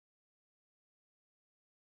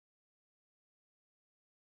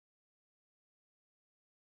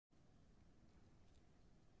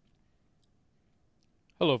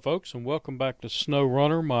Hello folks, and welcome back to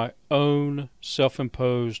SnowRunner, my own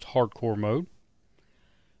self-imposed hardcore mode.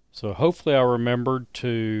 So hopefully I remembered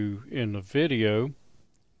to, in the video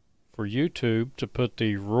for YouTube, to put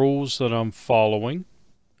the rules that I'm following.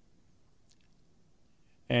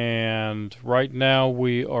 And right now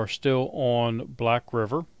we are still on Black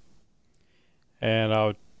River. And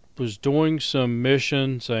I was doing some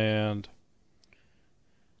missions and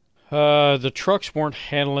the trucks weren't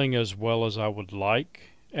handling as well as I would like.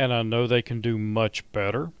 And I know they can do much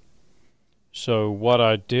better. So what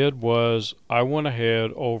I did was I went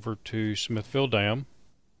ahead over to Smithville Dam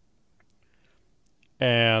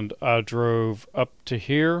and I drove up to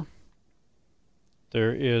here.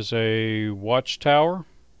 There is a watchtower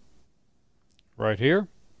right here.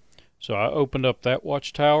 So I opened up that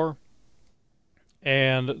watchtower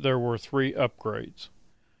and there were 3 upgrades.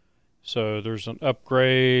 So there's an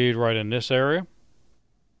upgrade right in this area.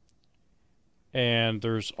 And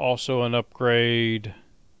there's also an upgrade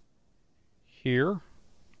here.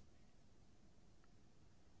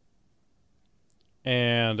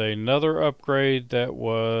 And another upgrade that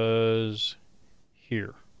was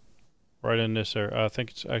here. Right in this area. I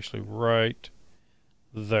think it's actually right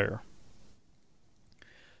there.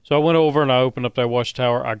 So I went over and I opened up that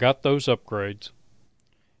watchtower. I got those upgrades.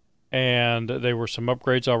 And they were some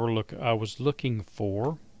upgrades I was looking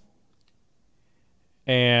for.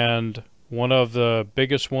 And one of the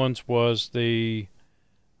biggest ones was the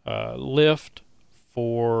lift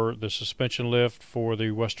for the suspension lift for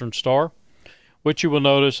the Western Star, which you will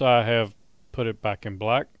notice I have put it back in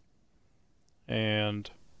black, and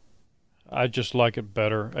I just like it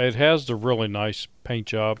better. It has the really nice paint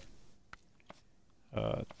job,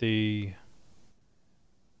 the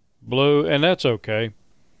blue, and that's okay,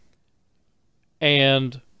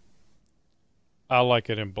 and I like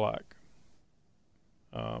it in black.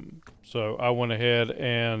 So I went ahead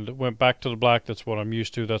and went back to the black. That's what I'm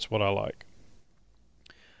used to. That's what I like.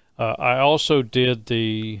 I also did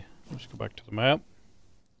let's go back to the map.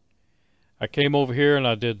 I came over here and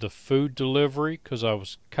I did the food delivery because I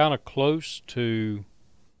was kind of close to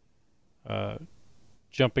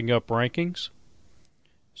jumping up rankings.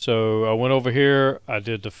 So I went over here. I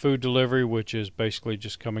did the food delivery, which is basically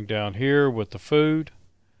just coming down here with the food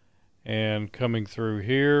and coming through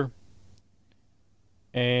here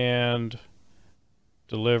and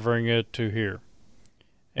delivering it to here.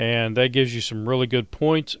 And that gives you some really good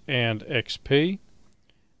points and XP,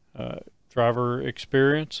 driver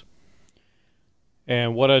experience.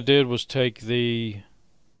 And what I did was take the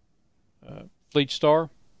Fleet Star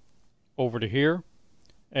over to here,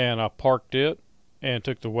 and I parked it and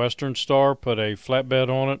took the Western Star, put a flatbed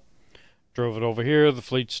on it, drove it over here. The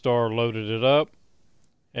Fleet Star loaded it up,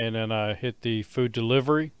 and then I hit the food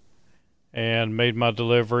delivery and made my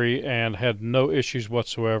delivery and had no issues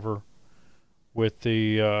whatsoever with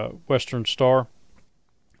the Western Star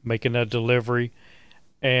making that delivery,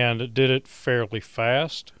 and did it fairly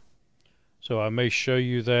fast. So I may show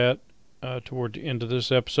you that toward the end of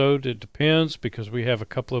this episode. It depends because we have a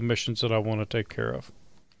couple of missions that I want to take care of.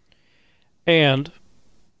 And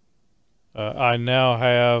I now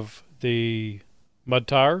have the mud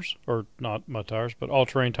tires, or not mud tires, but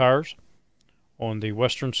all-terrain tires on the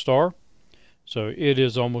Western Star. So it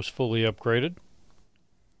is almost fully upgraded.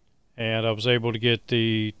 And I was able to get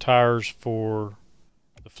the tires for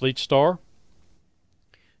the Fleet Star.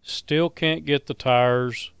 Still can't get the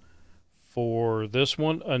tires for this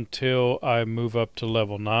one until I move up to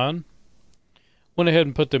level 9. Went ahead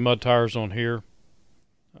and put the mud tires on here.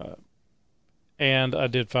 And I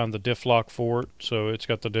did find the diff lock for it, so it's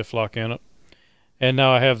got the diff lock in it. And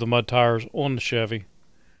now I have the mud tires on the Chevy.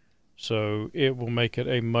 So it will make it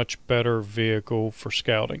a much better vehicle for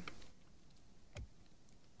scouting.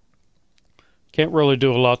 Can't really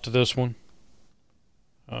do a lot to this one.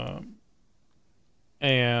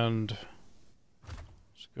 And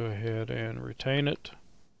let's go ahead and retain it.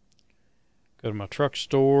 Go to my truck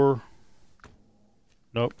store.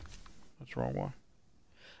 Nope, that's the wrong one.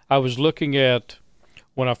 I was looking at,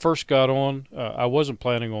 when I first got on, I wasn't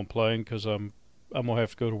planning on playing because I'm going to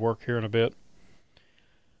have to go to work here in a bit.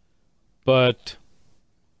 But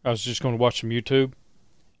I was just going to watch some YouTube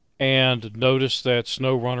and noticed that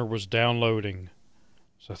SnowRunner was downloading.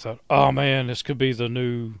 So I thought, oh man, this could be the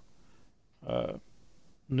new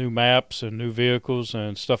maps and new vehicles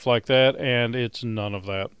and stuff like that, and it's none of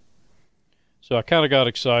that. So I kind of got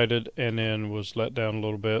excited and then was let down a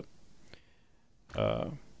little bit.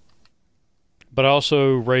 But I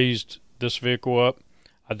also raised this vehicle up.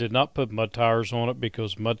 I did not put mud tires on it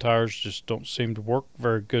because mud tires just don't seem to work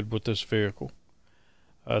very good with this vehicle.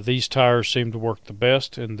 These tires seem to work the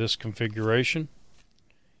best in this configuration.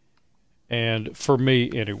 and for me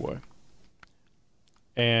anyway.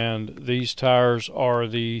 And these tires are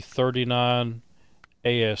the 39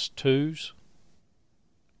 AS2s,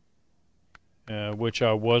 which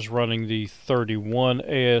I was running the 31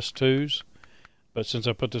 AS2s, but since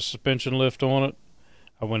I put the suspension lift on it,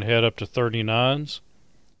 I went ahead up to 39s,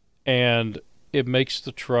 and it makes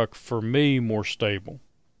the truck, for me, more stable.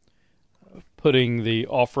 Putting the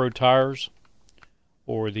off-road tires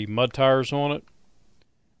or the mud tires on it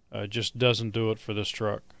just doesn't do it for this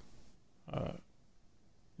truck.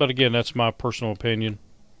 But again, that's my personal opinion.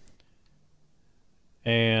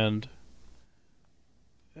 And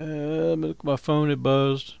let me look at my phone. It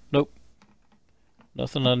buzzed. Nope,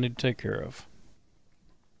 nothing I need to take care of.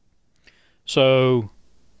 So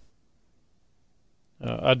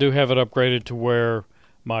I do have it upgraded to where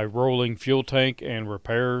my rolling fuel tank and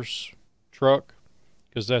repairs truck,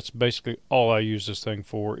 because that's basically all I use this thing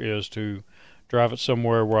for, is to drive it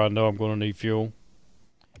somewhere where I know I'm going to need fuel.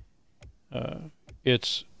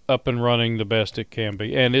 It's up and running the best it can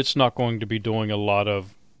be, and it's not going to be doing a lot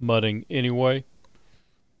of mudding anyway.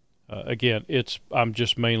 Again, I'm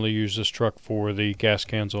just mainly use this truck for the gas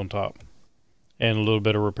cans on top and a little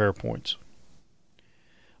bit of repair points.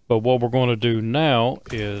 But what we're going to do now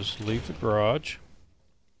is leave the garage.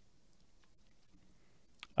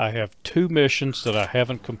 I have 2 missions that I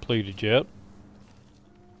haven't completed yet.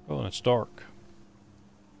 Oh, and it's dark.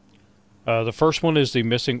 The first one is the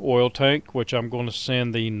missing oil tank, which I'm going to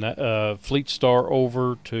send the Fleet Star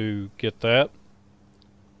over to get that.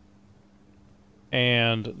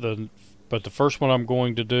 But the first one I'm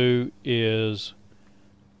going to do is,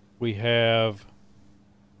 we have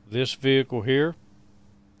this vehicle here,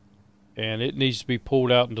 and it needs to be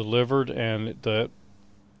pulled out and delivered, and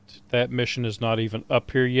that mission is not even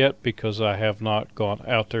up here yet because I have not gone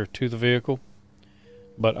out there to the vehicle.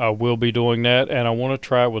 But I will be doing that, and I want to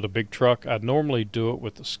try it with a big truck. I'd normally do it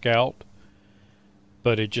with the Scout,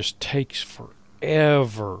 but it just takes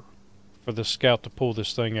forever for the Scout to pull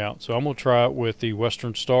this thing out. So I'm going to try it with the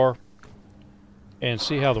Western Star and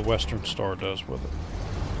see how the Western Star does with it.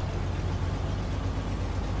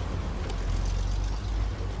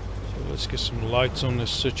 So let's get some lights on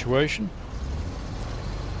this situation.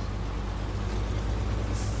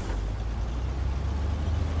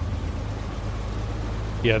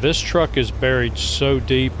 Yeah, this truck is buried so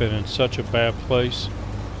deep and in such a bad place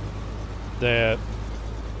that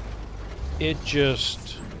it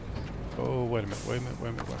just... Oh, wait a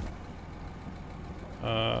minute.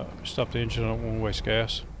 Stop the engine, I don't want to waste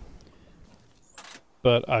gas.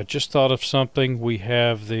 But I just thought of something. We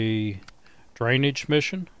have the drainage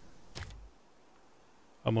mission.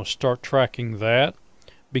 I'm going to start tracking that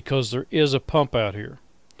because there is a pump out here.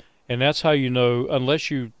 And that's how you know,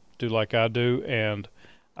 unless you do like I do and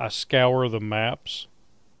I scour the maps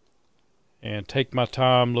and take my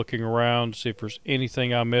time looking around to see if there's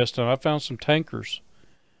anything I missed. And I found some tankers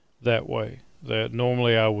that way that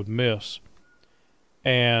normally I would miss.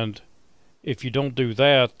 And if you don't do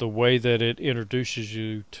that, the way that it introduces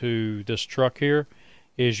you to this truck here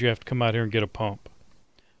is you have to come out here and get a pump.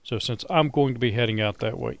 So since I'm going to be heading out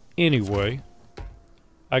that way anyway,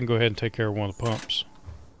 I can go ahead and take care of one of the pumps.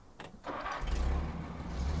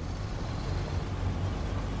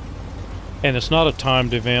 And it's not a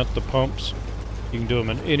timed event, the pumps. You can do them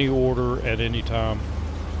in any order at any time.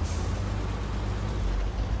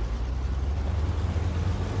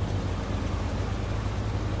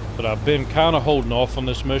 But I've been kind of holding off on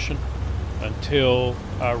this mission until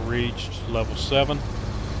I reached level 7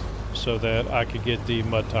 so that I could get the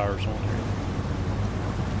mud tires on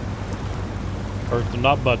here. Or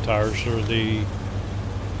not mud tires, they're the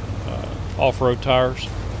off-road tires.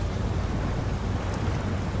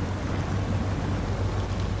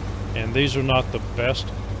 And these are not the best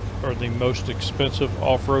or the most expensive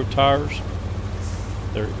off-road tires.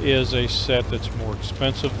 There is a set that's more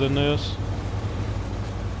expensive than this.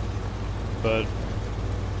 But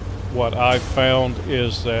what I've found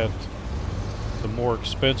is that the more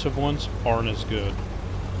expensive ones aren't as good.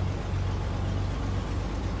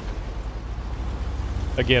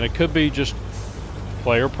 Again, it could be just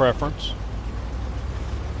player preference.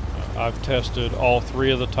 I've tested all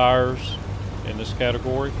 3 of the tires in this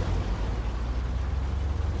category,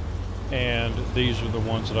 and these are the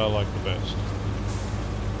ones that I like the best.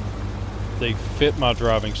 They fit my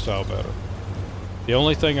driving style better. The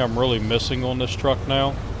only thing I'm really missing on this truck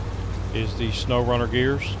now is the SnowRunner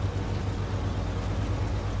gears.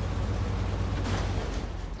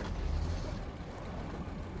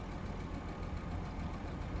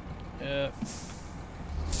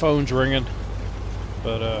 Phone's ringing,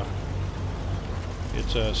 but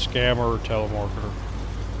it's a scammer or telemarketer.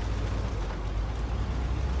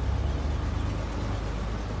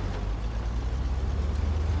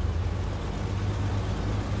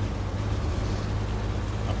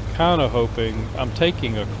 kind of hoping, I'm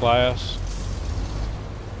taking a class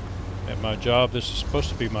at my job. This is supposed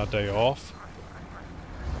to be my day off.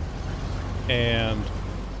 And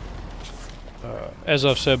as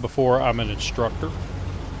I've said before, I'm an instructor.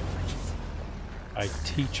 I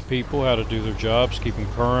teach people how to do their jobs, keep them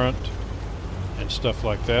current, and stuff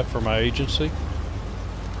like that for my agency.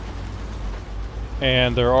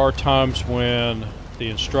 And there are times when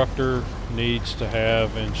the instructor needs to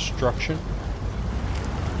have instruction.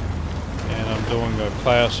 And I'm doing a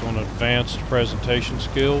class on advanced presentation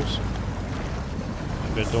skills.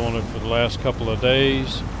 I've been doing it for the last couple of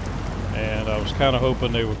days, and I was kind of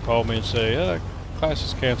hoping they would call me and say, class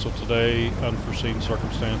is canceled today, unforeseen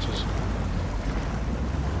circumstances.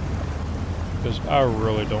 Because I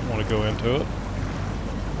really don't want to go into it.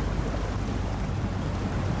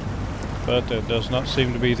 But that does not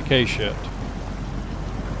seem to be the case yet.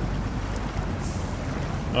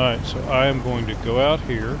 Alright, so I am going to go out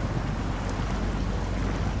here.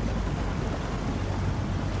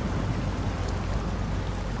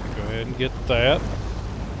 Go ahead and get that.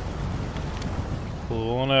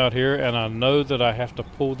 Pull on out here, and I know that I have to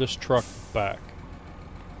pull this truck back.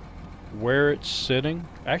 Where it's sitting,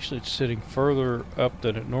 actually it's sitting further up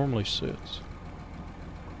than it normally sits.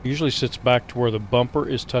 It usually sits back to where the bumper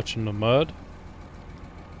is touching the mud,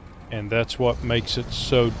 and that's what makes it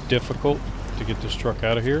so difficult to get this truck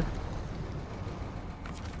out of here.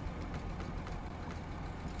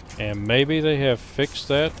 And maybe they have fixed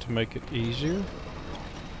that to make it easier.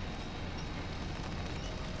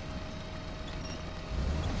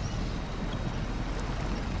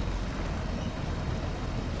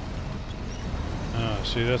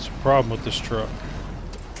 See, that's a problem with this truck.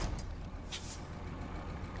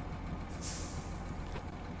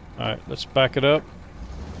 Alright, let's back it up.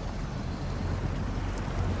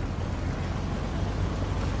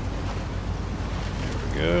 There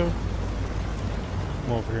we go.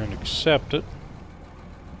 Come over here and accept it.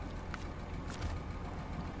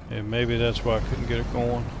 And maybe that's why I couldn't get it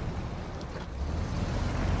going.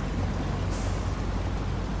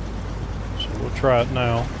 So we'll try it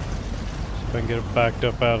now. If I can get it backed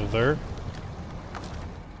up out of there.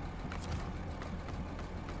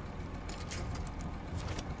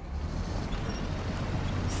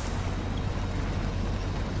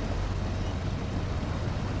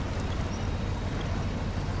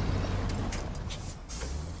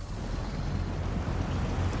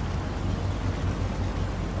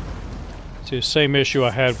 See, the same issue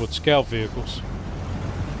I had with scout vehicles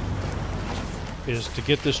is to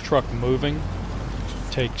get this truck moving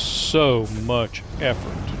takes so much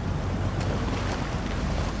effort.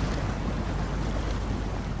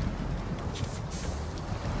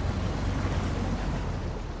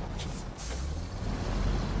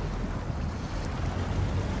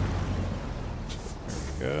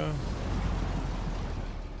 There we go.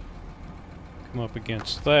 Come up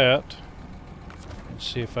against that and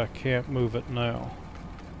see if I can't move it now.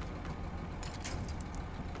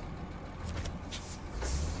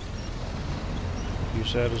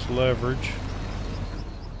 Use that as leverage.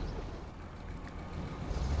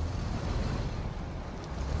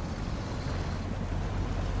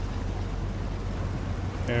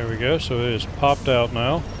 There we go, so it is popped out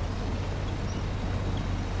now.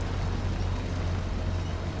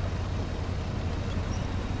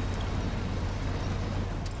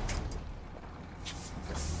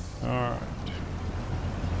 Alright.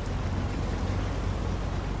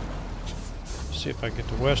 See if I get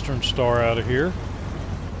the Western Star out of here.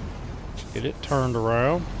 Get it turned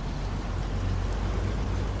around.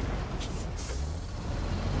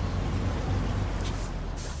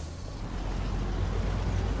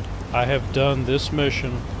 I have done this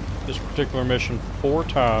mission, this particular mission, 4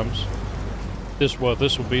 times. This will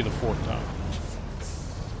be the 4th time.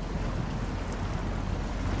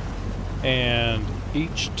 And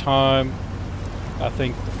each time, I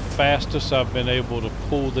think the fastest I've been able to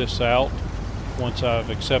pull this out once I've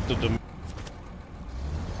accepted the.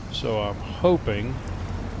 So I'm hoping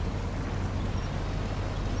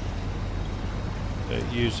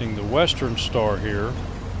that using the Western Star here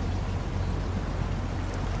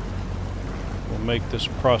will make this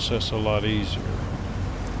process a lot easier.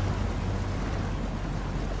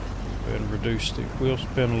 Go ahead and reduce the wheel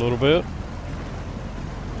spin a little bit.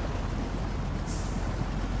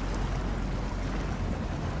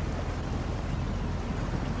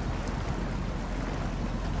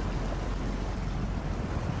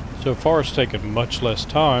 So far it's taken much less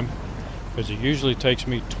time, because it usually takes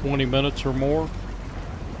me 20 minutes or more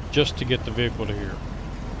just to get the vehicle to here.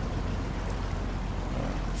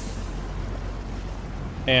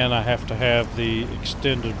 And I have to have the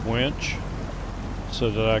extended winch, so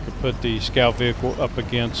that I could put the scout vehicle up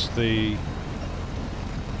against the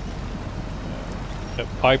that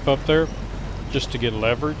pipe up there, just to get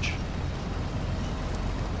leverage.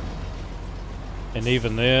 And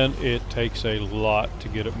even then, it takes a lot to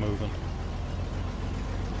get it moving.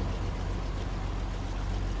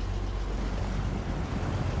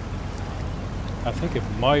 I think it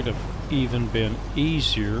might have even been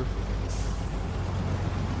easier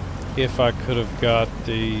if I could have got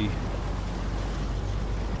the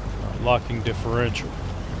locking differential.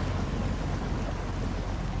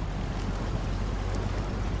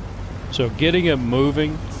 So getting it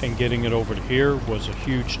moving and getting it over to here was a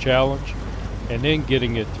huge challenge, and then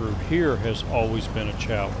getting it through here has always been a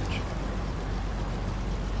challenge.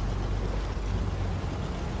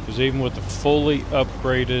 Because even with the fully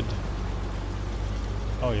upgraded,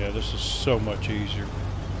 oh yeah, this is so much easier.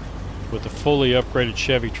 With the fully upgraded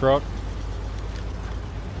Chevy truck,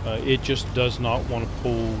 it just does not want to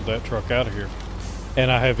pull that truck out of here.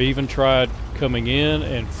 And I have even tried coming in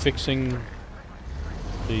and fixing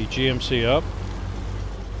the GMC up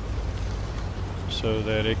so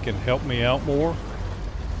that it can help me out more,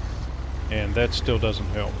 and that still doesn't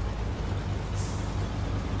help.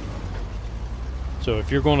 So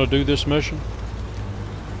if you're going to do this mission,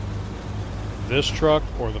 this truck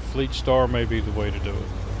or the Fleet Star may be the way to do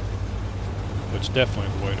it. It's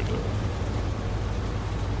definitely the way to do it.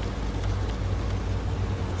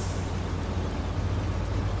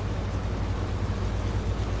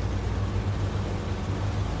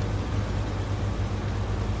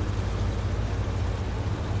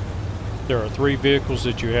 There are 3 vehicles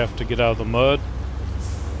that you have to get out of the mud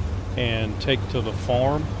and take to the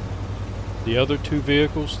farm. The other 2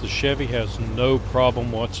 vehicles, the Chevy has no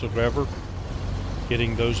problem whatsoever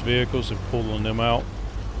getting those vehicles and pulling them out.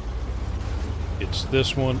 It's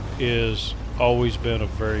this one is always been a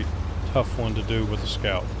very tough one to do with the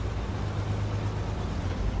Scout.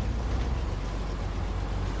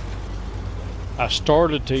 I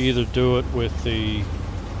started to either do it with the,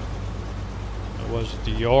 was it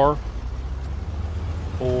the Yar,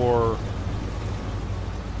 or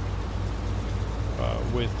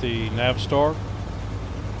with the Navstar,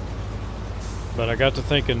 but I got to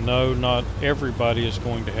thinking, no, not everybody is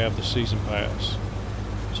going to have the season pass.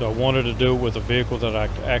 So I wanted to do it with a vehicle that I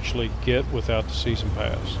could actually get without the season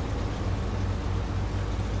pass.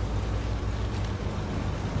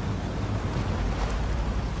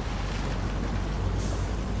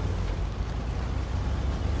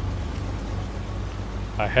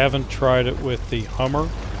 I haven't tried it with the Hummer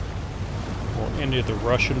or any of the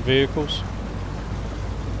Russian vehicles.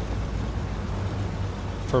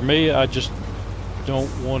 For me, I just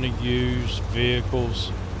don't want to use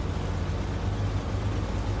vehicles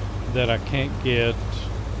that I can't get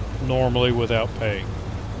normally without paying.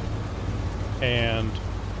 And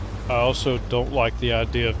I also don't like the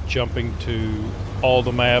idea of jumping to all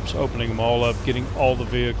the maps, opening them all up, getting all the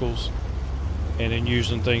vehicles, and then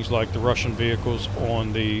using things like the Russian vehicles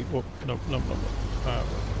on the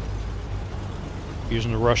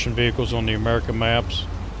using the Russian vehicles on the American maps.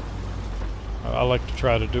 I like to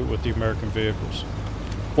try to do it with the American vehicles.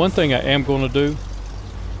 One thing I am going to do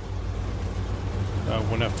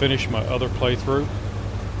when I finish my other playthrough,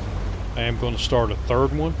 I am going to start a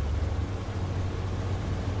third one,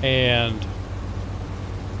 and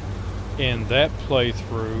in that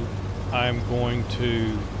playthrough I'm going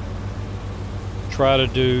to try to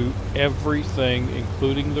do everything,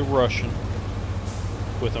 including the Russian,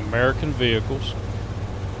 with American vehicles,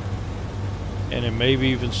 and then maybe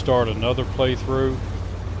even start another playthrough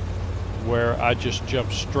where I just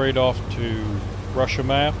jump straight off to Russia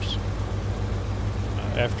maps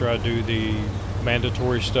after I do the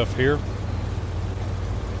mandatory stuff here,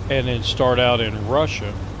 and then start out in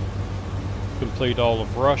Russia, complete all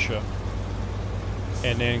of Russia,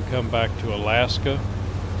 and then come back to Alaska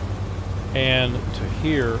and to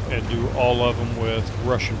here and do all of them with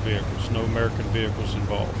Russian vehicles, no American vehicles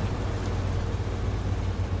involved.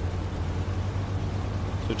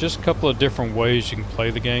 So just a couple of different ways you can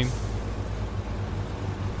play the game.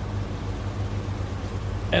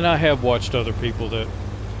 And I have watched other people that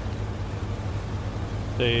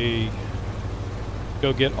they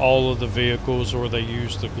go get all of the vehicles, or they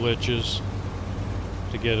use the glitches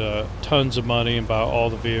to get tons of money and buy all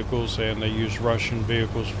the vehicles, and they use Russian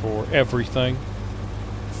vehicles for everything.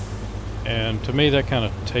 And to me, that kind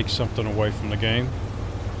of takes something away from the game,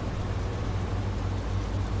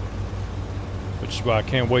 which is why I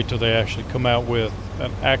can't wait till they actually come out with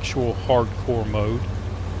an actual hardcore mode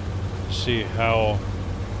to see how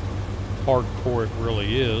hardcore it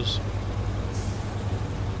really is,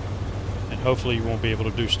 and hopefully you won't be able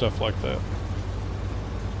to do stuff like that.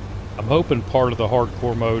 I'm hoping part of the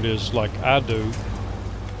hardcore mode is like I do,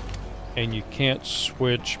 and you can't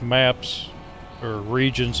switch maps or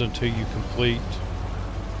regions until you complete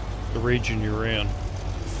the region you're in.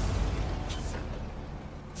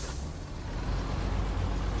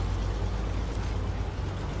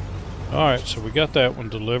 Alright, so we got that one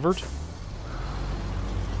delivered.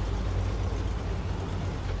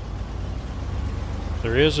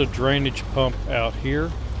 There is a drainage pump out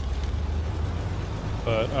here,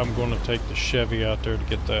 but I'm going to take the Chevy out there to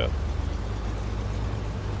get that.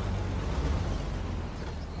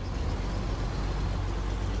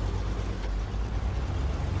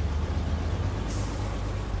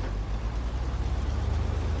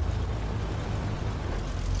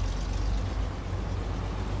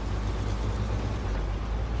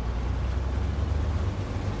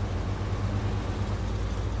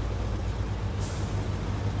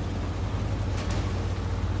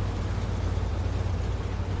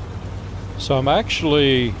 So I'm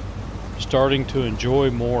actually starting to enjoy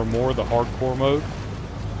more and more the hardcore mode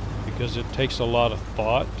because it takes a lot of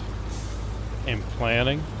thought and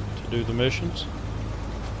planning to do the missions.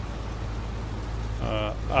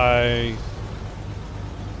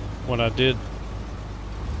 When I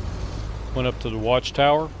went up to the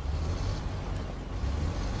watchtower,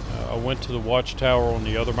 I went to the watchtower on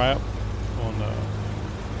the other map on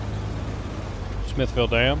Smithville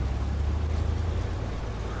Dam.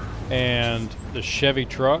 And the Chevy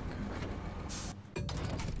truck,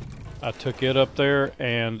 I took it up there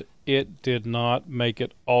and it did not make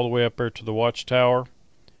it all the way up there to the watchtower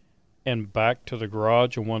and back to the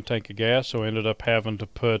garage on 1 tank of gas, so I ended up having to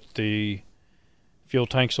put the fuel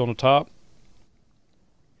tanks on the top.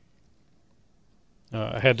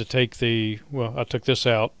 I had to take I took this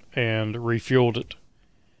out and refueled it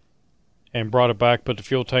and brought it back, put the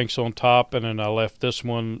fuel tanks on top, and then I left this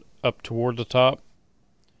one up toward the top.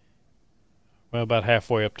 Well, about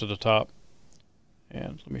halfway up to the top.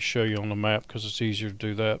 And let me show you on the map because it's easier to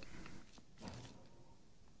do that.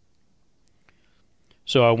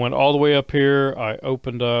 So I went all the way up here. I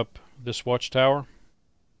opened up this watchtower.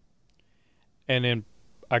 And then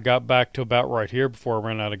I got back to about right here before I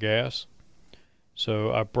ran out of gas.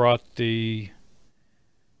 So I brought the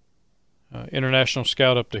International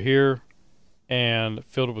Scout up to here and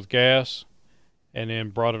filled it with gas. And then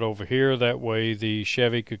brought it over here. That way the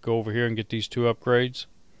Chevy could go over here and get these 2 upgrades.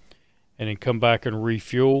 And then come back and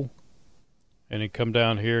refuel. And then come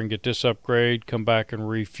down here and get this upgrade. Come back and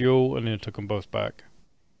refuel. And then took them both back.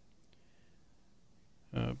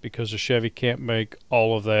 Because the Chevy can't make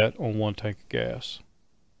all of that on 1 tank of gas.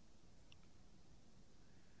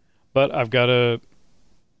 But I've got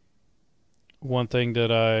one thing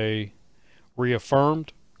that I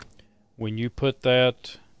reaffirmed. When you put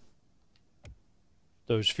those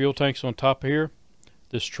fuel tanks on top of here,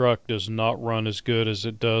 this truck does not run as good as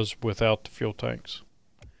it does without the fuel tanks.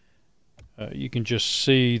 You can just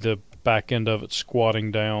see the back end of it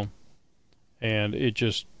squatting down, and it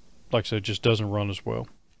just, like I said, just doesn't run as well.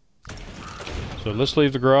 So let's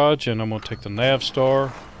leave the garage, and I'm going to take the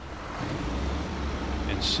Navstar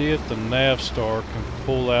and see if the Navstar can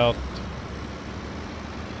pull out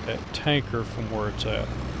that tanker from where it's at.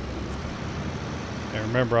 And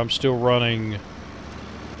remember, I'm still running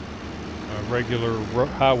regular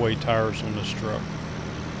highway tires on this truck.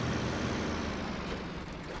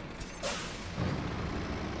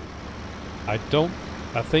 I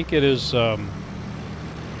think it is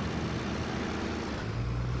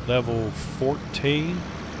level 14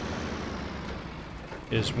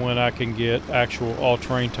 is when I can get actual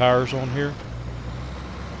all-terrain tires on here.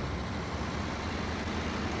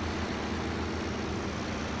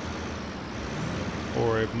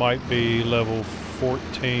 Or it might be level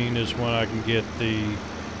 14 is when I can get the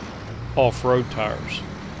off-road tires.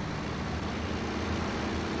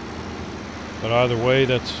 But either way,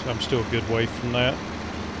 I'm still a good way from that.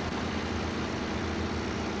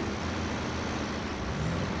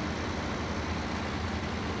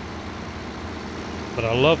 But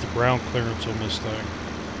I love the ground clearance on this thing.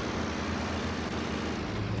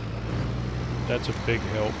 That's a big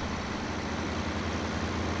help.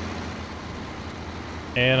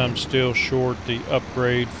 And I'm still short the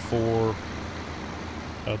upgrade for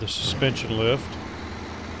the suspension lift,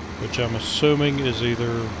 which I'm assuming is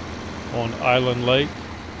either on Island Lake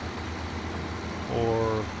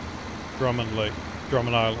or Drummond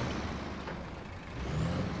Island.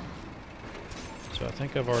 So I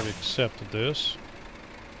think I've already accepted this.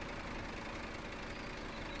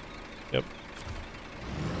 Yep.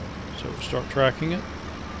 So we'll start tracking it.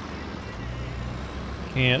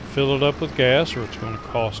 Can't fill it up with gas or it's going to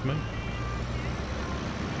cost me.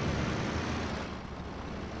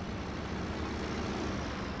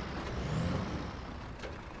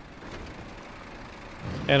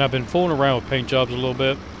 And I've been fooling around with paint jobs a little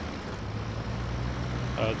bit.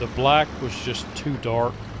 The black was just too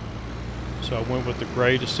dark, so I went with the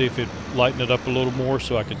gray to see if it lightened it up a little more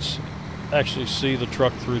so I could actually see the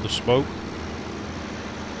truck through the smoke.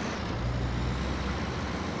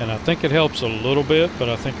 And I think it helps a little bit, but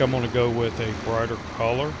I think I'm going to go with a brighter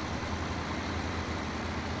color.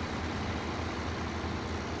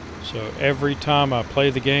 So every time I play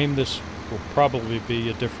the game, this will probably be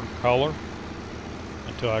a different color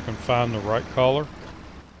until I can find the right color.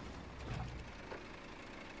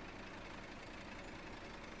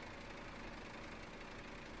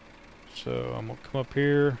 So I'm going to come up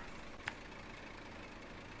here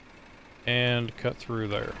and cut through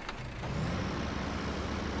there.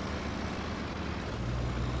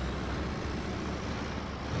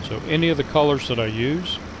 So any of the colors that I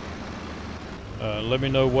use, let me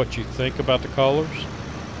know what you think about the colors.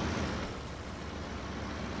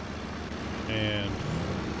 And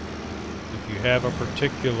if you have a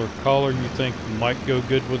particular color you think might go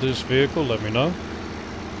good with this vehicle, let me know.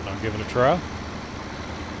 I'll give it a try.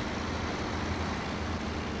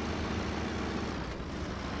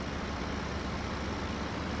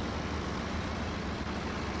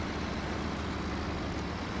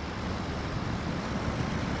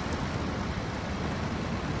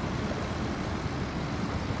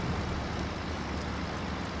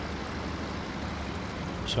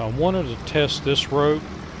 So I wanted to test this road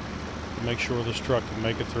to make sure this truck can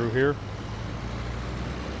make it through here,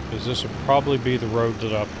 because this will probably be the road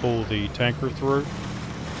that I pull the tanker through.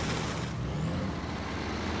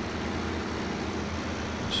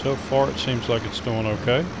 So far it seems like it's doing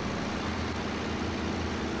okay.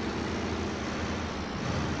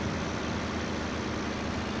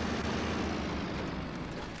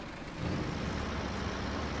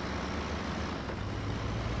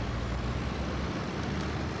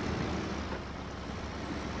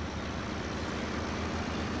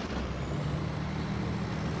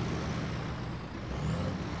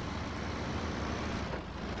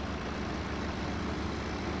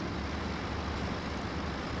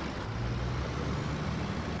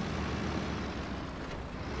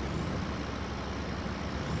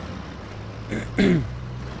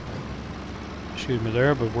 Excuse me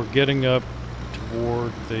there, but we're getting up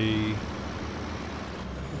toward the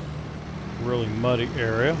really muddy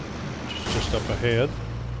area, which is just up ahead.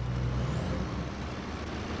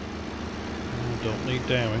 Don't need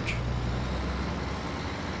damage.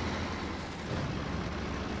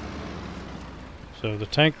 So the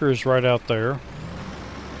tanker is right out there.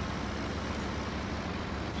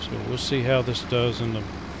 So we'll see how this does in the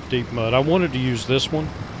deep mud. I wanted to use this one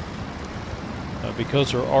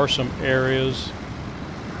because there are some areas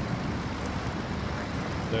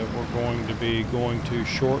that we're going to be going to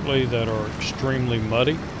shortly that are extremely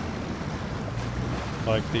muddy,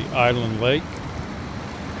 like the island lake.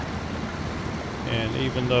 And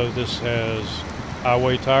even though this has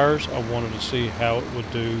highway tires, I wanted to see how it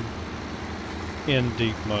would do in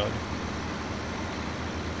deep mud.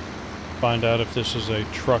 Find out if this is a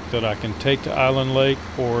truck that I can take to Island Lake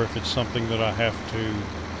or if it's something that I have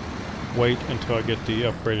to wait until I get the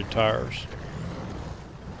upgraded tires.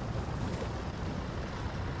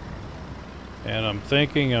 And I'm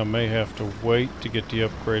thinking I may have to wait to get the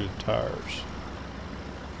upgraded tires.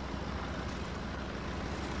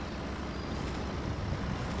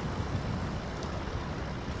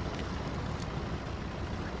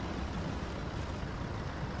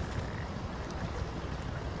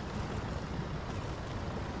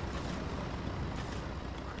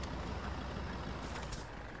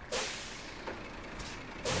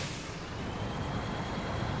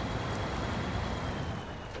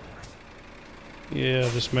 Yeah,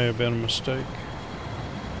 this may have been a mistake.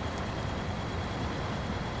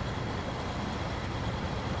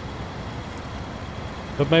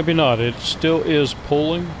 But maybe not. It still is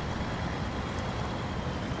pulling,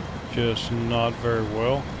 just not very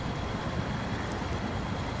well.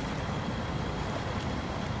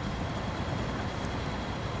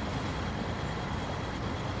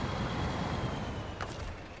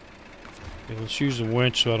 Okay, let's use the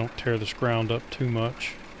winch so I don't tear this ground up too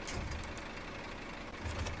much.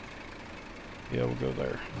 Yeah, we'll go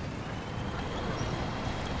there.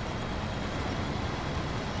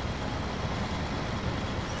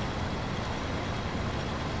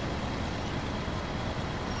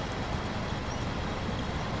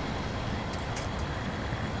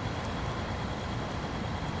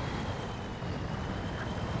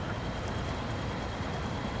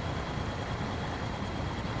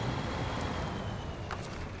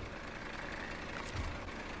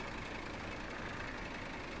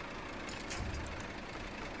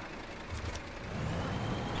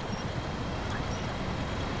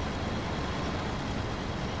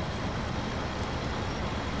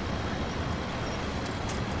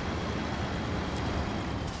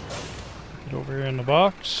 over here in the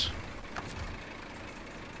box.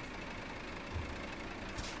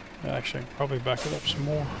 Actually, I can probably back it up some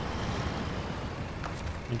more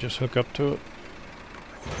and just hook up to it.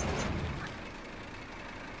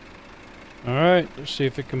 Alright, let's see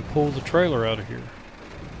if it can pull the trailer out of here.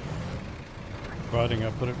 Providing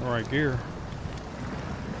I put it in the right gear.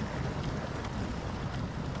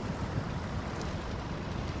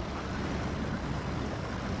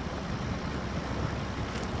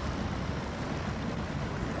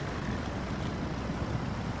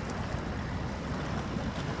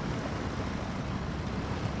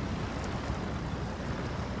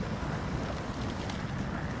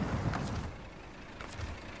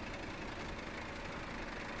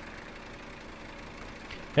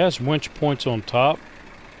 It has winch points on top,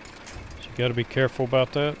 so you got to be careful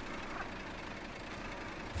about that.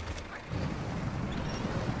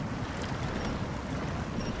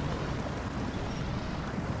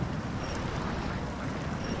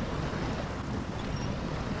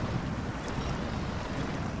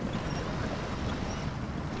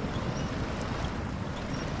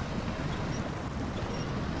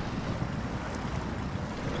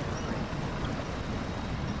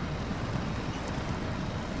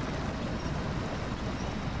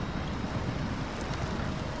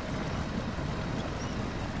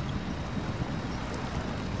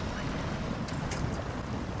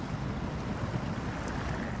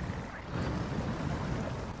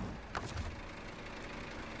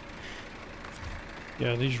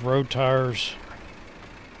 Yeah, these road tires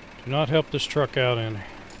do not help this truck out any.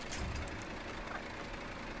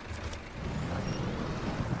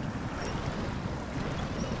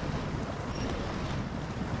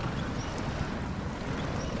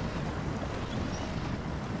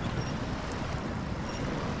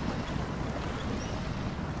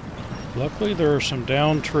 Luckily, there are some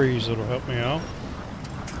downed trees that'll help me out.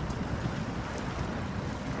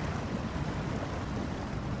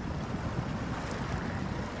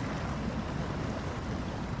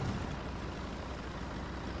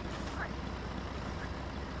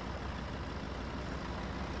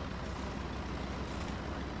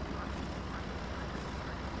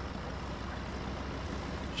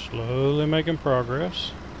 Slowly making progress.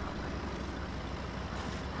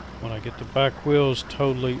 When I get the back wheels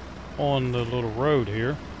totally on the little road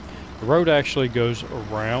here, the road actually goes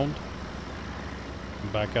around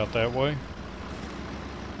and back out that way.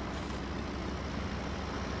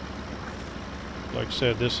 Like I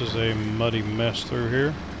said, this is a muddy mess through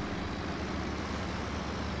here.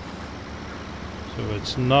 So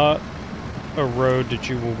it's not a road that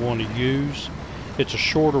you will want to use. It's a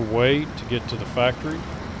shorter way to get to the factory,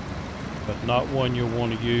 but not one you'll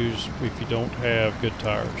want to use if you don't have good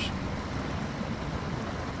tires.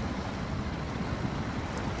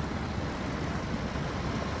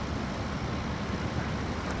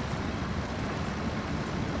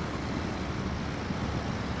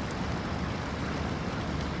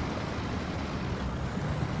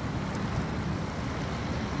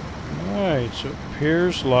 Alright, so it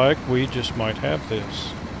appears like we just might have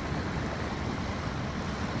this.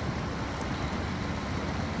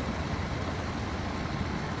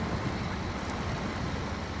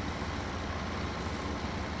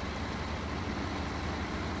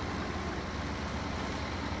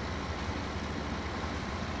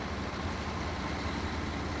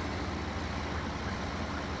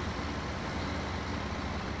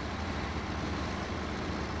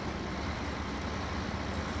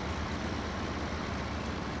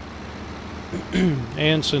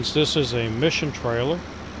 And since this is a mission trailer,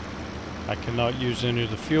 I cannot use any of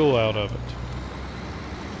the fuel out of it.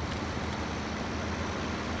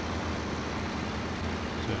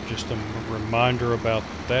 So just a reminder about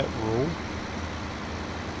that rule.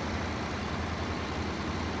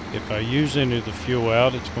 If I use any of the fuel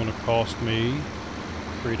out, it's going to cost me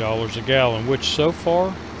 $3 a gallon, which so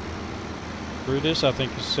far through this, I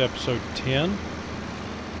think this is episode 10.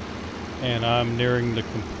 And I'm nearing the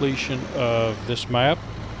completion of this map.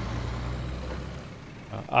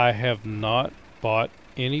 I have not bought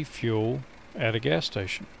any fuel at a gas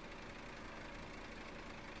station.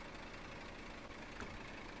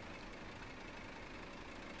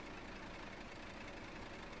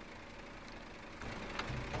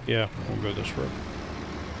 Yeah, we'll go this road.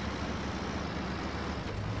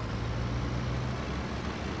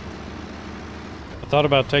 I thought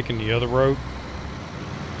about taking the other road,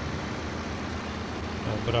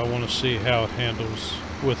 but I want to see how it handles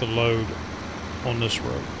with a load on this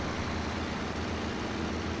road.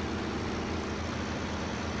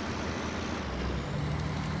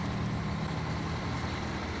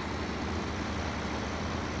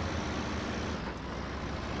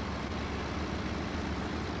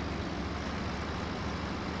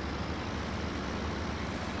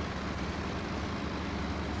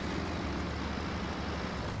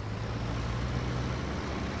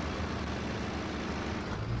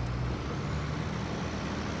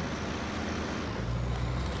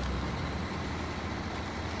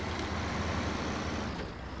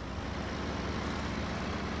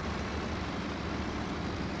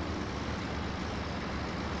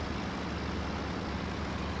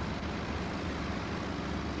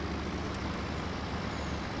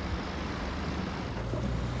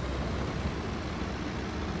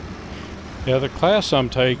 Yeah, the class I'm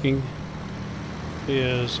taking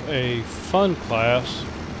is a fun class.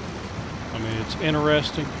 I mean, it's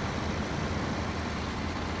interesting.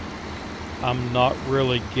 I'm not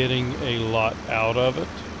really getting a lot out of it.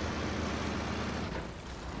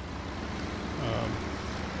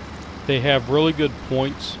 They have really good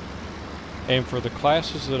points, and for the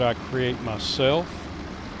classes that I create myself,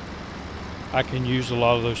 I can use a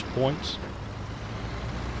lot of those points.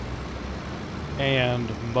 And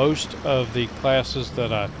most of the classes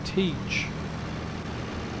that I teach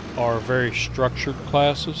are very structured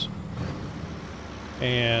classes,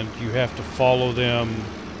 and you have to follow them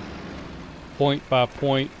point by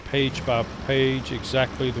point, page by page,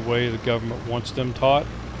 exactly the way the government wants them taught.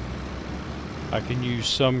 I can use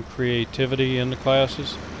some creativity in the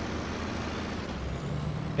classes,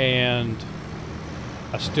 and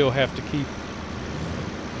I still have to keep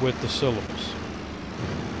with the syllabus.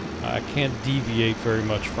 I can't deviate very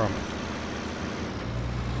much from it.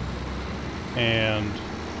 And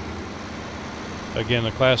again,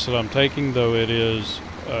 the class that I'm taking, though it is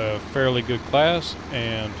a fairly good class,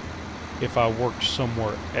 and if I worked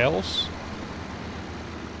somewhere else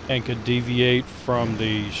and could deviate from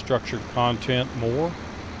the structured content more,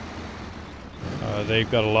 they've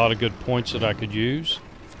got a lot of good points that I could use.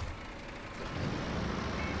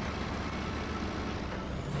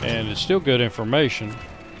 And it's still good information.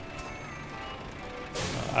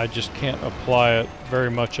 I just can't apply it, very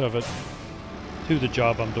much of it, to the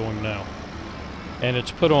job I'm doing now. And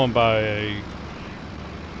it's put on by a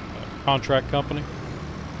contract company.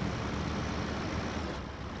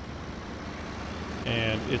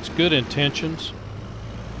 And it's good intentions.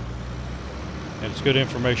 And it's good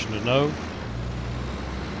information to know.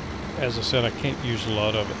 As I said, I can't use a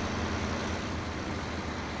lot of it.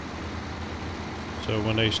 So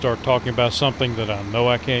when they start talking about something that I know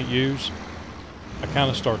I can't use, I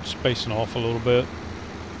kind of start spacing off a little bit.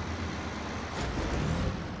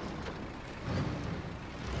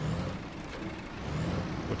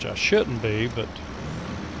 Which I shouldn't be, but...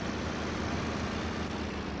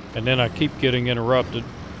 And then I keep getting interrupted.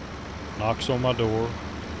 Knocks on my door.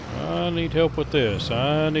 I need help with this.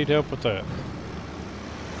 I need help with that.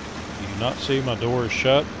 Do you not see my door is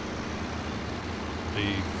shut?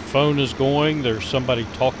 The phone is going. There's somebody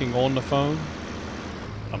talking on the phone.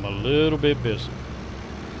 I'm a little bit busy.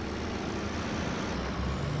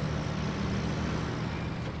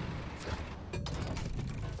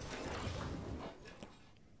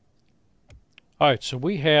 Alright, so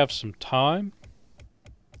we have some time.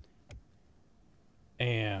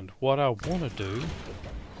 And what I want to do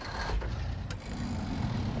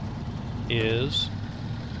is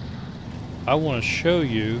I want to show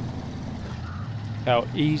you how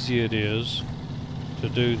easy it is to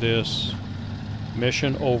do this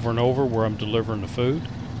mission over and over where I'm delivering the food.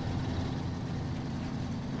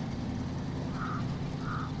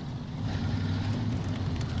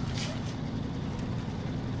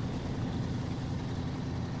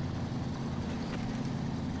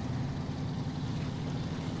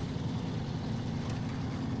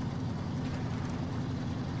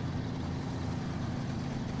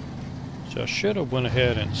 So I should have went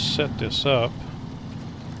ahead and set this up,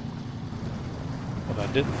 but I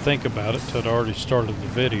didn't think about it till I'd already started the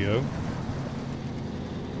video.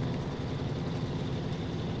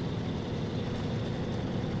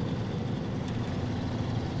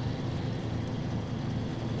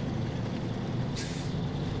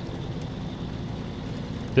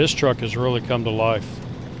 This truck has really come to life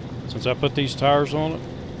since I put these tires on it.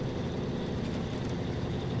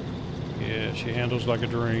 Yeah, she handles like a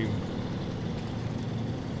dream.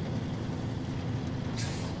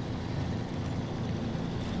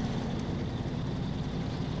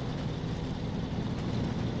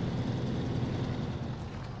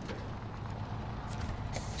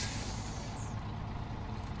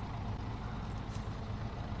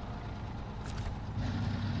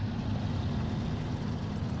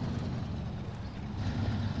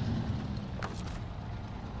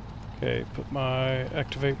 Okay,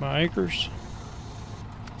 activate my anchors.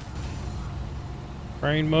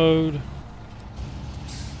 Crane mode.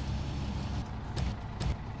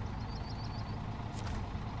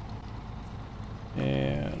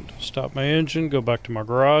 And stop my engine, go back to my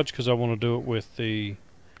garage because I want to do it with the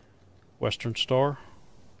Western Star.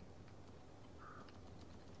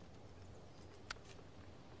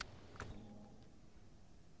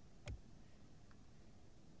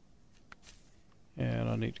 And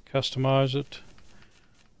I need to customize it.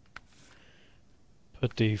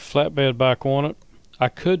 Put the flatbed back on it. I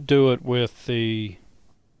could do it with the...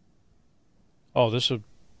 Oh, this is...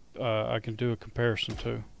 I can do a comparison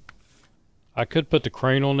too. I could put the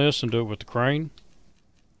crane on this and do it with the crane,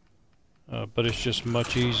 but it's just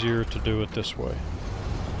much easier to do it this way.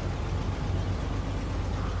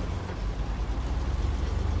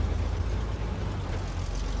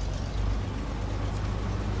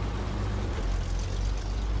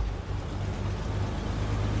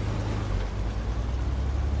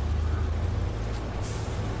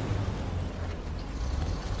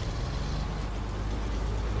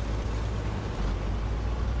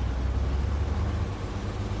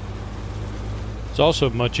 It's also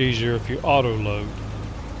much easier if you auto load.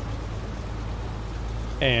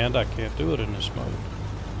 And I can't do it in this mode.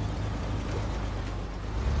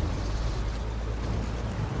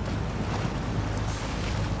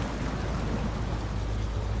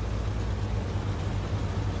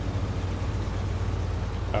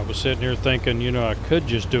 I was sitting here thinking, you know, I could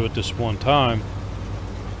just do it this one time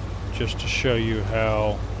just to show you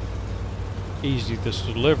how easy this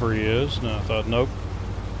delivery is. And I thought, nope.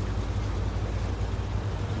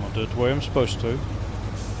 Do it the way I'm supposed to.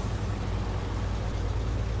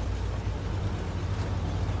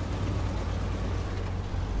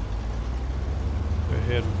 Go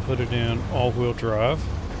ahead and put it in all-wheel drive.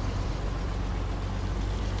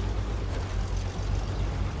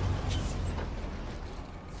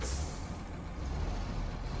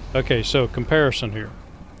 Okay, so comparison here.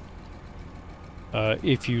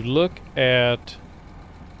 If you look at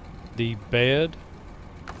the bed,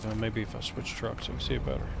 maybe if I switch trucks, I can see it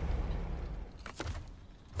better.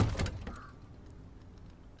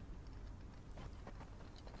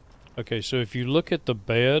 Okay, so if you look at the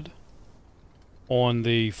bed on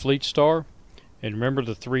the Fleet Star, and remember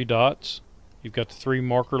the 3 dots, you've got the 3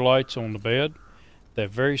 marker lights on the bed. That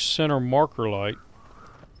very center marker light,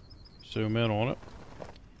 zoom in on it,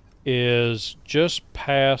 is just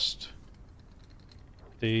past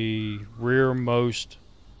the rearmost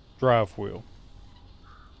drive wheel.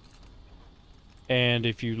 And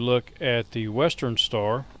if you look at the Western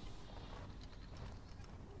Star,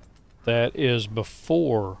 that is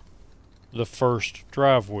before the first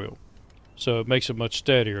drive wheel. So it makes it much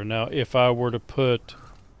steadier. Now if I were to put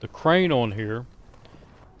the crane on here,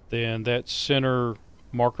 then that center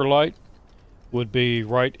marker light would be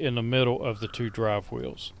right in the middle of the 2 drive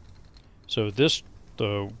wheels. So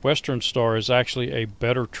the Western Star is actually a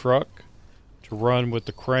better truck to run with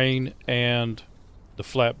the crane and the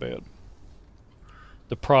flatbed.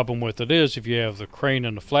 The problem with it is if you have the crane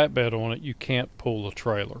and the flatbed on it, you can't pull the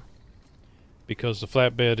trailer, because the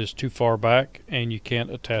flatbed is too far back and you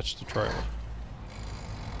can't attach the trailer.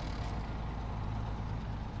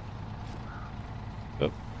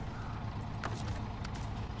 Yep.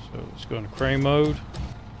 So let's go into crane mode.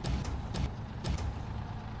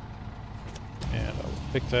 And I will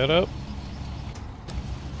pick that up.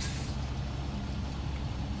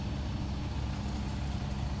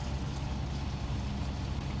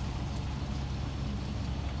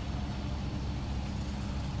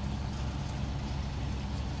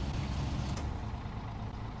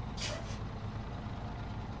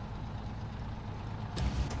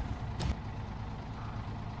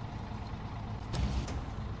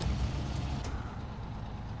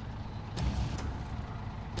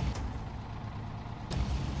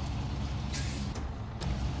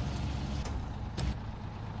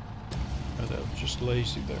 That was just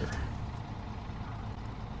lazy there.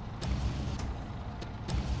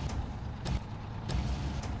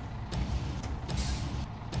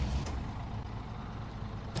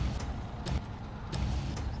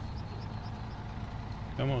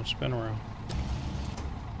 Come on, spin around.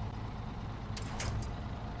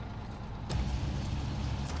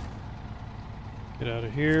 Get out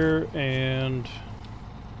of here, and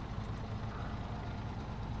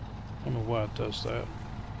I don't know why it does that.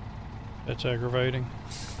 That's aggravating.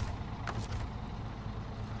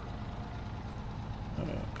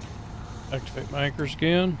 Activate my anchors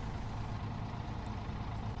again.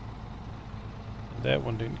 That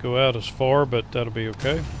one didn't go out as far, but that'll be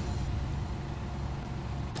okay.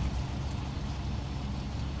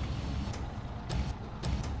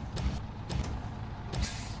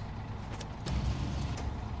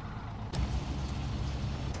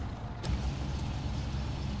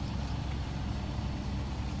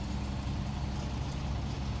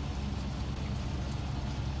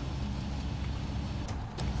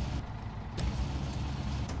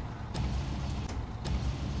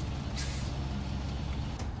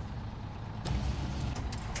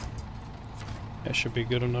 That should be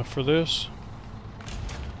good enough for this.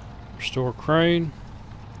 Restore crane.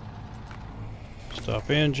 Stop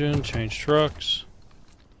engine, change trucks,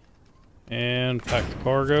 and pack the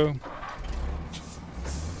cargo.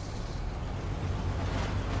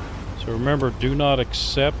 So So remember, do not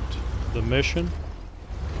accept the mission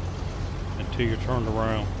until you're turned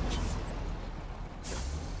around.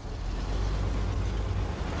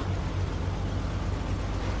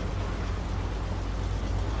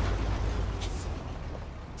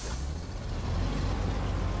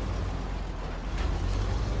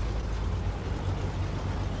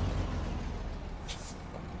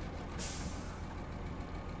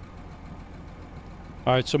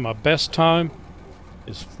 Alright, so my best time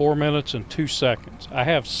is 4 minutes and 2 seconds. I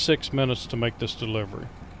have 6 minutes to make this delivery.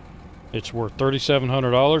 It's worth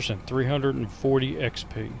 $3,700 and 340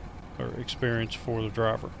 XP, or experience for the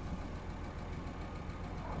driver.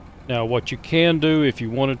 Now what you can do if you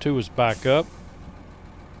wanted to is back up,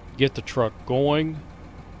 get the truck going,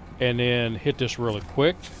 and then hit this really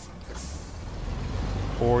quick.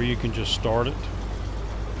 Or you can just start it.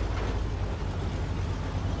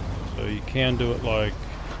 So you can do it like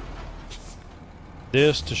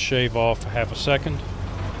this to shave off half a second.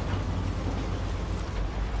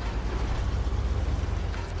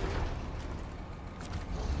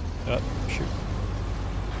 Shoot.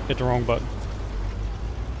 Hit the wrong button.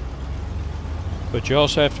 But you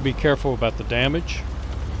also have to be careful about the damage.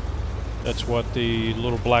 That's what the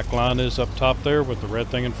little black line is up top there with the red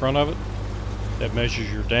thing in front of it. That measures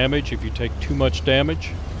your damage. If you take too much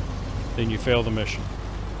damage, then you fail the mission.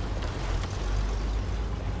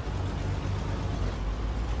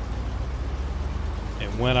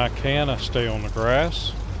 When I can, I stay on the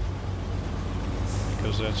grass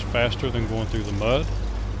because that's faster than going through the mud.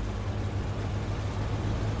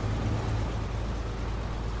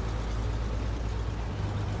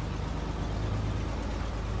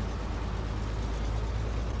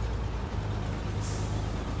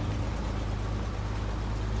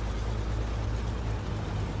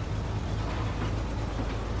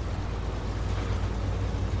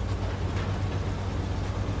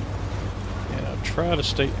 Try to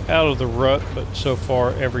stay out of the rut, but so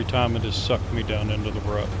far every time it has sucked me down into the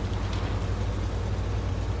rut.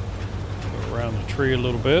 Go around the tree a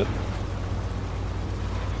little bit.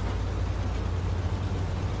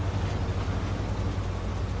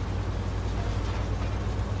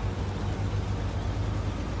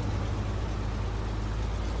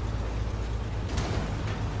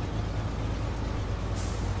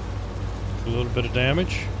 A little bit of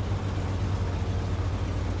damage.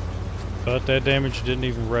 But that damage didn't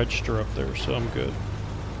even register up there, so I'm good.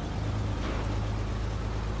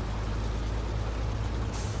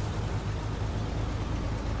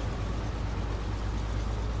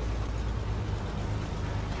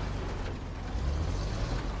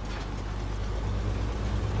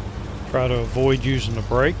 Try to avoid using the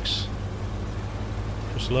brakes.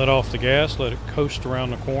 Just let off the gas, let it coast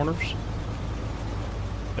around the corners.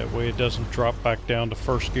 That way it doesn't drop back down to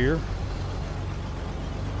first gear.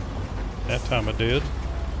 That time I did.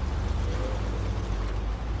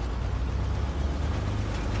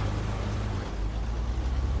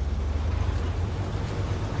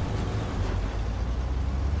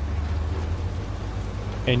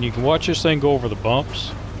 And you can watch this thing go over the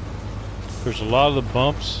bumps. There's a lot of the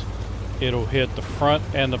bumps. It'll hit the front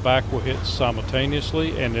and the back will hit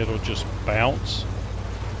simultaneously and it'll just bounce.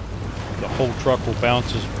 The whole truck will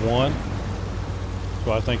bounce as one.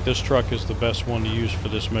 So I think this truck is the best one to use for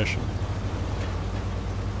this mission.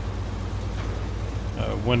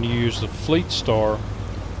 When you use the Fleet Star,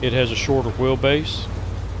 it has a shorter wheelbase,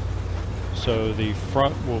 so the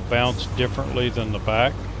front will bounce differently than the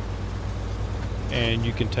back, and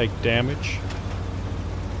you can take damage.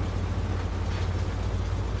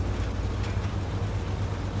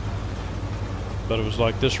 But it was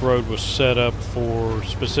like this road was set up for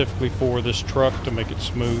specifically for this truck to make it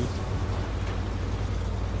smooth.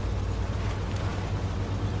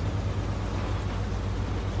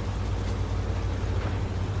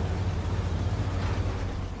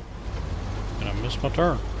 My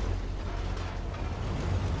turn.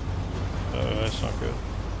 That's not good.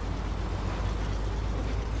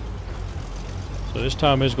 So this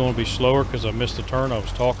time is going to be slower because I missed the turn. I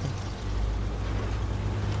was talking.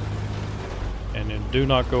 And then do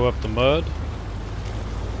not go up the mud.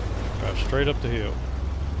 Drive straight up the hill.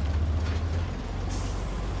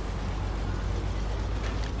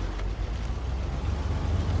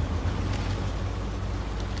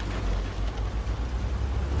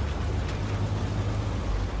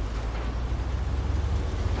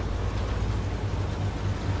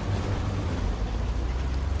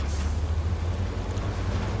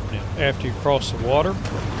 After you cross the water,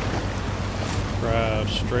 drive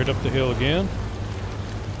straight up the hill again.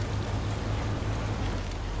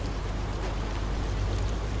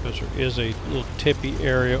 Because there is a little tippy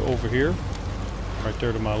area over here. right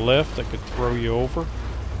there to my left that could throw you over,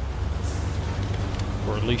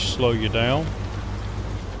 or at least slow you down.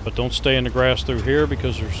 But don't stay in the grass through here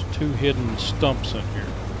because there's 2 hidden stumps in here.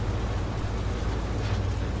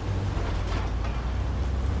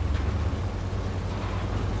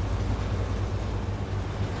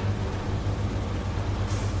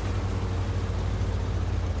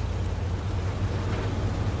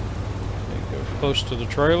 Close to the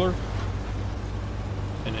trailer,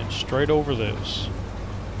 and then straight over this.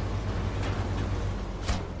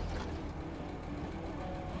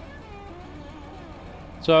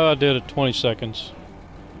 So I did it 20 seconds.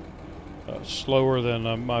 Slower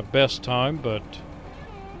than my best time, but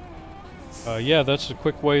yeah, that's a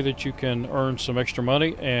quick way that you can earn some extra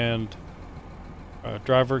money and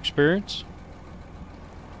driver experience.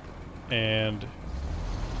 And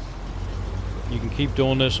you can keep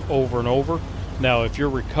doing this over and over. Now, if you're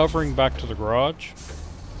recovering back to the garage,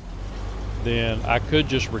 then I could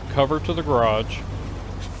just recover to the garage,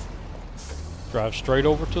 drive straight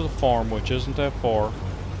over to the farm, which isn't that far,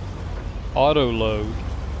 auto load,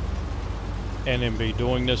 and then be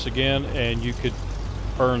doing this again, and you could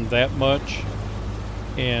earn that much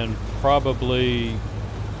in probably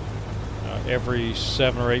every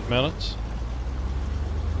 7 or 8 minutes.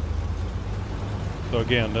 So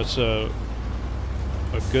again, that's a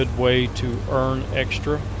good way to earn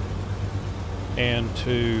extra and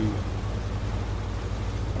to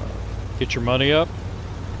get your money up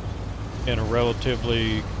in a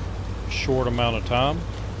relatively short amount of time.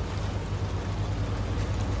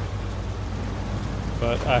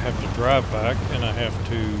 But I have to drive back and I have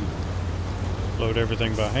to load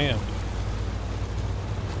everything by hand.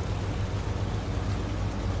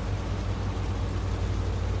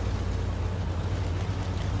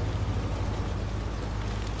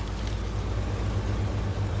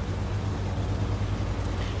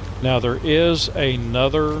 Now there is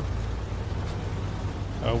another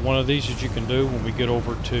one of these that you can do when we get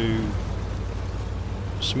over to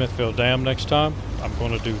Smithfield Dam next time. I'm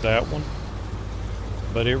going to do that one,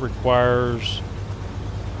 but it requires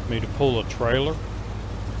me to pull a trailer,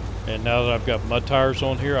 and now that I've got mud tires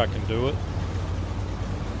on here I can do it.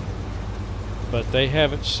 But they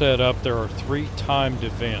have it set up, there are 3 timed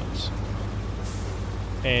events,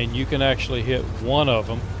 and you can actually hit one of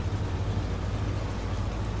them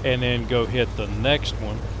and then go hit the next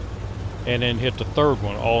one and then hit the third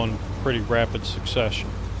one, all in pretty rapid succession.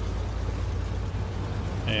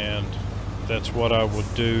 And that's what I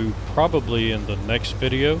would do probably in the next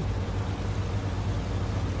video.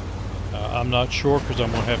 I'm not sure because I'm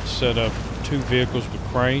going to have to set up 2 vehicles with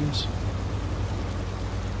cranes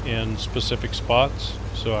in specific spots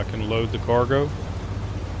so I can load the cargo.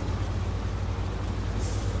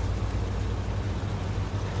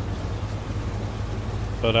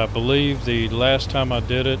 But I believe the last time I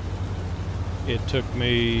did it, it took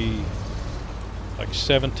me like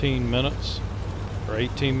 17 minutes or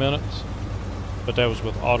 18 minutes, but that was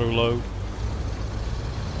with auto load.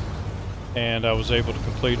 And I was able to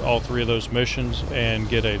complete all 3 of those missions and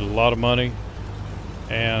get a lot of money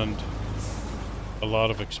and a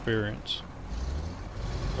lot of experience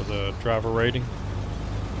for the driver rating.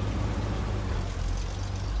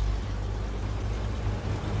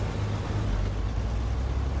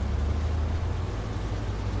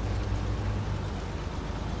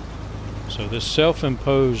 So this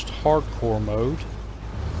self-imposed hardcore mode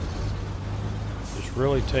is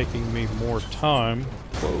really taking me more time.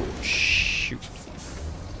 Whoa, shoot.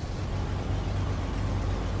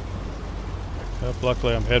 Well,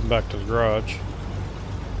 luckily I'm heading back to the garage.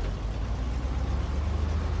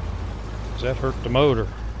 Does that hurt the motor?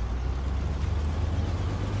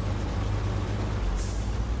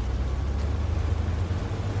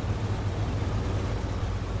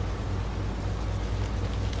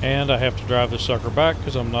 And I have to drive this sucker back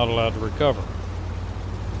because I'm not allowed to recover.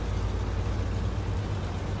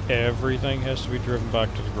 Everything has to be driven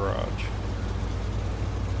back to the garage.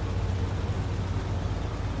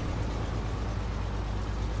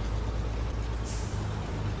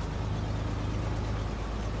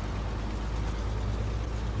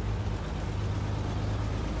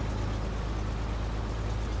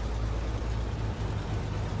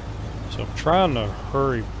 So I'm trying to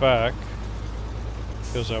hurry back,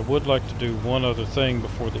 because I would like to do one other thing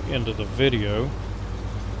before the end of the video.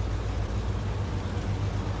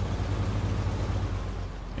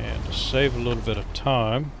 And to save a little bit of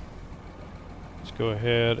time, let's go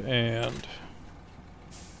ahead and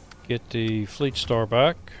get the Fleet Star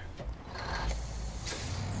back.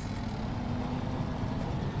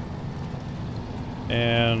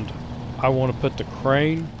 And I want to put the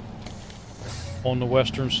crane on the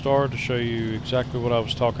Western Star to show you exactly what I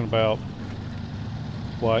was talking about.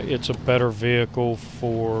 Why it's a better vehicle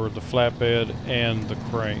for the flatbed and the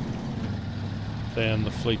crane than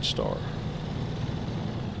the Fleet Star.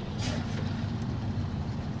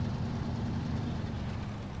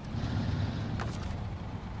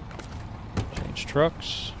 Change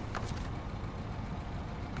trucks.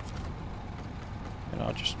 And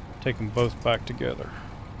I'll just take them both back together.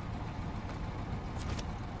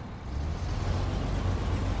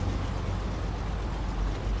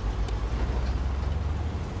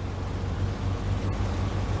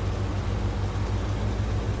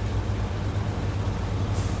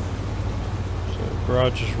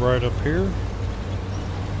 Garage is right up here.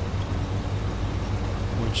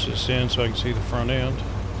 Winch this in so I can see the front end.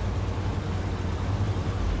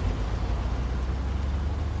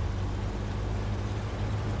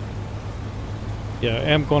 Yeah, I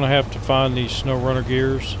am going to have to find these SnowRunner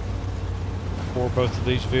gears for both of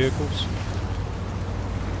these vehicles.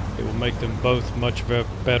 It will make them both much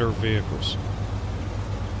better vehicles.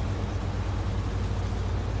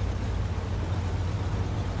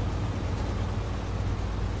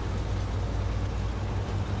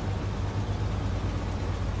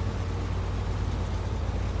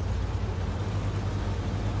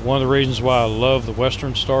 One of the reasons why I love the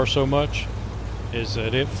Western Star so much is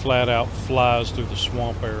that it flat out flies through the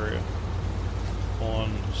swamp area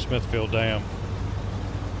on Smithfield Dam.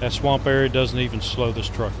 That swamp area doesn't even slow this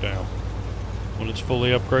truck down when it's fully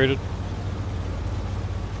upgraded.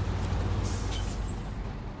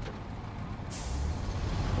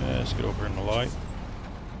 Let's get over in the light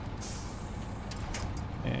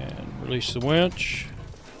and release the winch.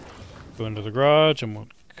 Go into the garage. I'm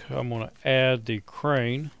going to add the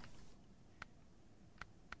crane.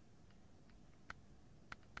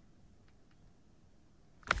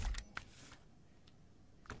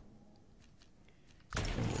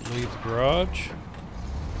 And we'll leave the garage.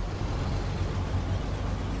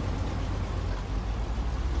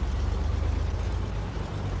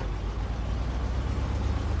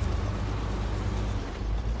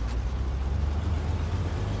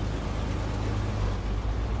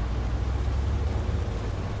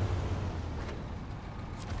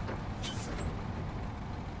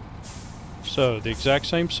 So the exact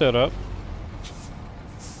same setup,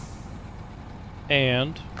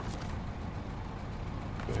 and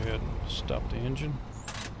go ahead and stop the engine.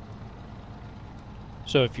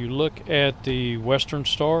 So if you look at the Western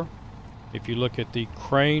Star, if you look at the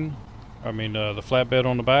crane, the flatbed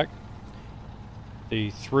on the back,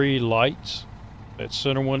 the three lights, that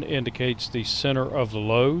center one indicates the center of the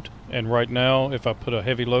load, and right now if I put a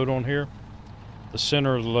heavy load on here, the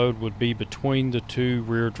center of the load would be between the two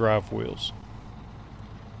rear drive wheels,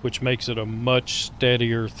 which makes it a much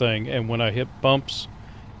steadier thing. And when I hit bumps,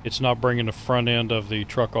 it's not bringing the front end of the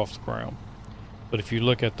truck off the ground. But if you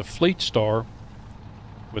look at the Fleet Star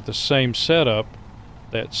with the same setup,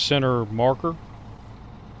 that center marker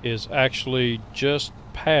is actually just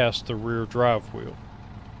past the rear drive wheel,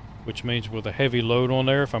 which means with a heavy load on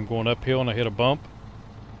there, if I'm going uphill and I hit a bump,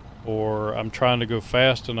 or I'm trying to go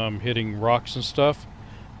fast and I'm hitting rocks and stuff,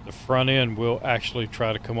 the front end will actually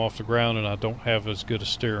try to come off the ground and I don't have as good a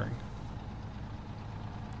steering.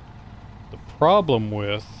 The problem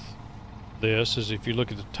with this is if you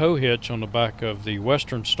look at the tow hitch on the back of the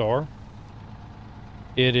Western Star,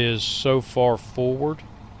 it is so far forward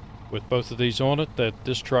with both of these on it that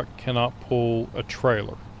this truck cannot pull a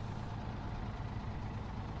trailer.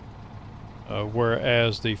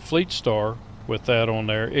 Whereas the Fleet Star, with that on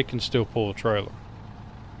there, it can still pull a trailer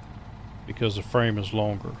because the frame is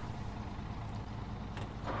longer.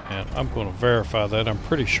 And I'm going to verify that. I'm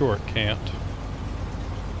pretty sure it can't.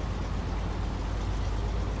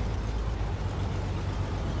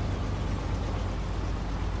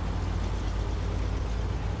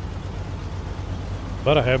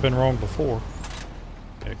 But I have been wrong before.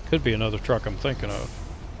 It could be another truck I'm thinking of.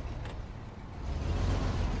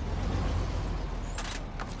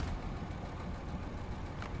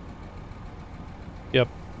 Yep.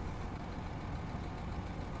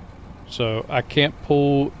 So I can't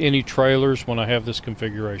pull any trailers when I have this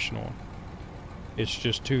configuration on. It's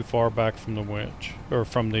just too far back from the winch, or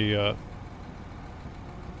from the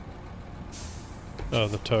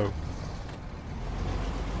tow.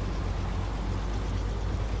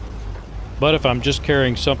 But if I'm just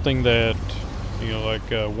carrying something that, like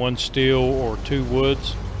one steel or two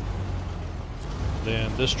woods,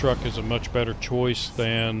 then this truck is a much better choice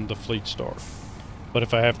than the Fleet Star. But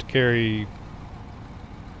if I have to carry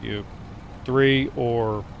 3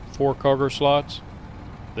 or 4 cargo slots,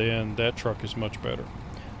 then that truck is much better.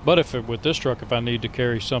 But with this truck, if I need to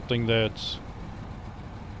carry something that's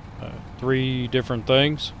 3 different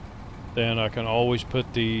things, then I can always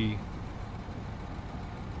put the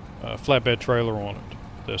flatbed trailer on it,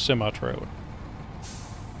 the semi-trailer.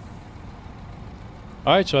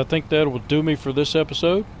 Alright, so I think that will do me for this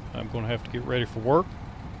episode. I'm going to have to get ready for work.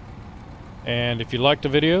 And if you liked the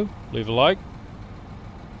video, leave a like.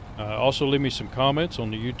 Also leave me some comments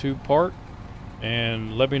on the YouTube part,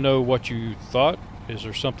 and let me know what you thought. Is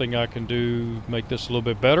there something I can do to make this a little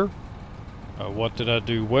bit better? What did I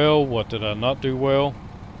do well? What did I not do well?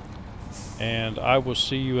 And I will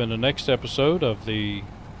see you in the next episode of the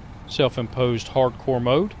Self-Imposed Hardcore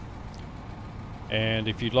Mode. And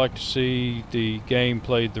if you'd like to see the game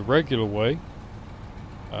played the regular way,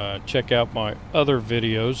 check out my other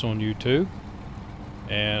videos on YouTube.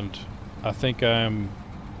 And I think I'm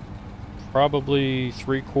probably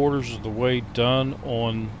 3/4 of the way done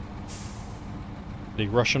on the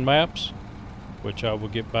Russian maps, which I will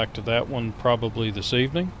get back to that one probably this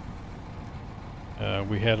evening.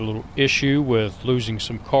 We had a little issue with losing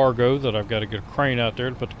some cargo that I've got to get a crane out there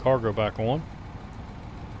to put the cargo back on.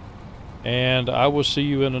 And I will see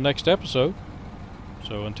you in the next episode.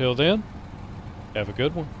 So until then, have a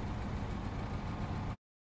good one.